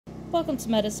Welcome to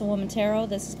Medicine Woman Tarot.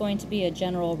 This is going to be a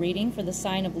general reading for the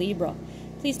sign of Libra.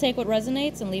 Please take what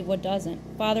resonates and leave what doesn't.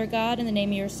 Father God, in the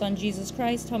name of your Son, Jesus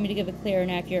Christ, help me to give a clear and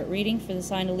accurate reading for the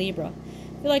sign of Libra.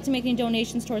 If you'd like to make any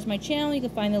donations towards my channel, you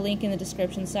can find the link in the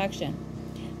description section.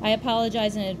 I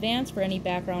apologize in advance for any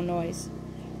background noise.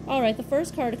 Alright, the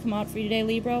first card to come out for you today,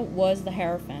 Libra, was the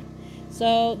Hierophant.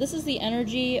 So this is the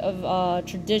energy of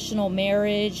traditional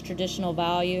marriage, traditional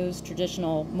values,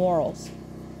 traditional morals.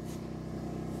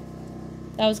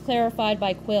 That was clarified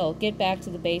by Quill. Get back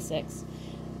to the basics.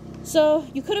 So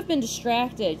you could have been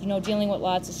distracted, dealing with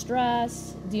lots of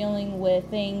stress, dealing with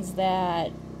things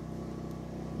that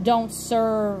don't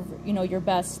serve, your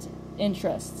best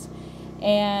interests.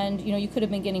 And, you could have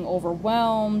been getting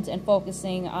overwhelmed and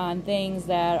focusing on things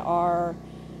that are,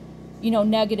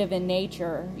 negative in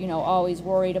nature, always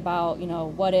worried about,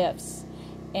 what ifs.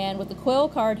 And with the Quill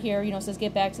card here, it says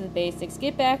get back to the basics.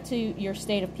 Get back to your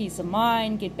state of peace of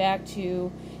mind. Get back to,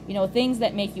 things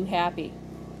that make you happy.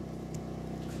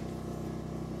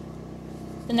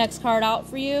 The next card out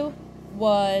for you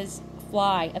was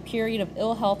Fly, a period of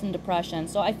ill health and depression.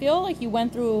 So I feel like you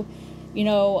went through,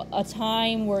 a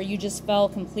time where you just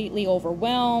felt completely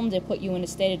overwhelmed. It put you in a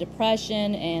state of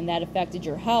depression, and that affected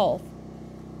your health.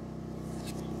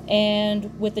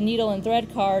 And with the Needle and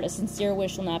Thread card, a sincere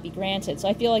wish will not be granted. So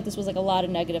I feel like this was like a lot of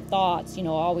negative thoughts,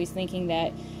 always thinking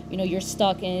that, you're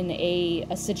stuck in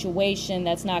a situation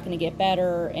that's not going to get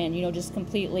better, and, just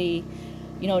completely,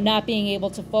 not being able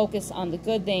to focus on the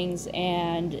good things,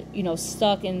 and,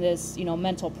 stuck in this,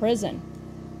 mental prison.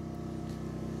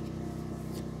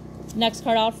 Next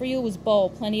card out for you was Bow,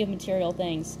 plenty of material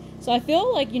things. So I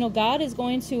feel like, God is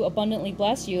going to abundantly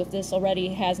bless you. If this already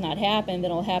has not happened, then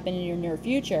it'll happen in your near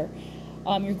future.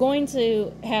 You're going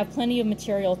to have plenty of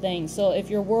material things. So if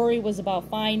your worry was about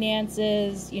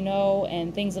finances,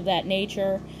 and things of that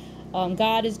nature,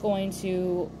 God is going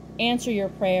to answer your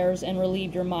prayers and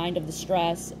relieve your mind of the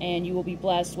stress, and you will be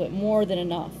blessed with more than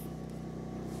enough.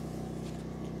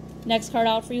 Next card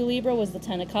out for you, Libra, was the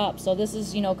Ten of Cups. So this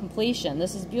is, completion.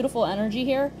 This is beautiful energy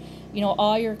here.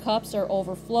 All your cups are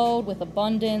overflowed with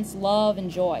abundance, love, and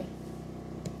joy.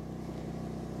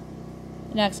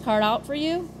 Next card out for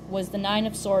you was the Nine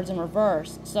of Swords in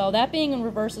reverse. So that being in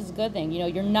reverse is a good thing.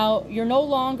 You're no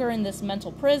longer in this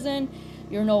mental prison.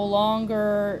 You're no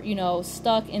longer,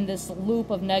 stuck in this loop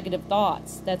of negative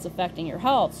thoughts that's affecting your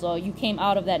health. So you came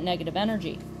out of that negative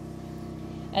energy.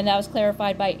 And that was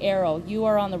clarified by Arrow. You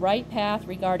are on the right path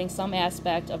regarding some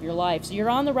aspect of your life. So you're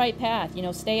on the right path.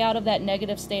 Stay out of that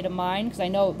negative state of mind, because I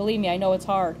know, believe me, I know it's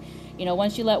hard.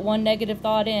 Once you let one negative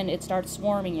thought in, it starts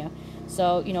swarming you.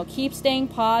 So, keep staying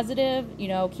positive,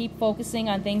 keep focusing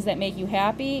on things that make you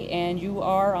happy, and you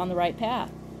are on the right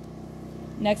path.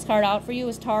 Next card out for you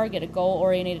is Target, a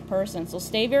goal-oriented person. So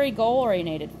stay very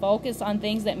goal-oriented. Focus on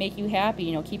things that make you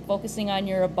happy. Keep focusing on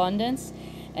your abundance,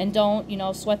 and don't,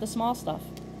 sweat the small stuff.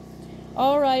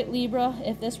 Alright, Libra,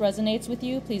 if this resonates with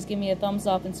you, please give me a thumbs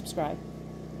up and subscribe.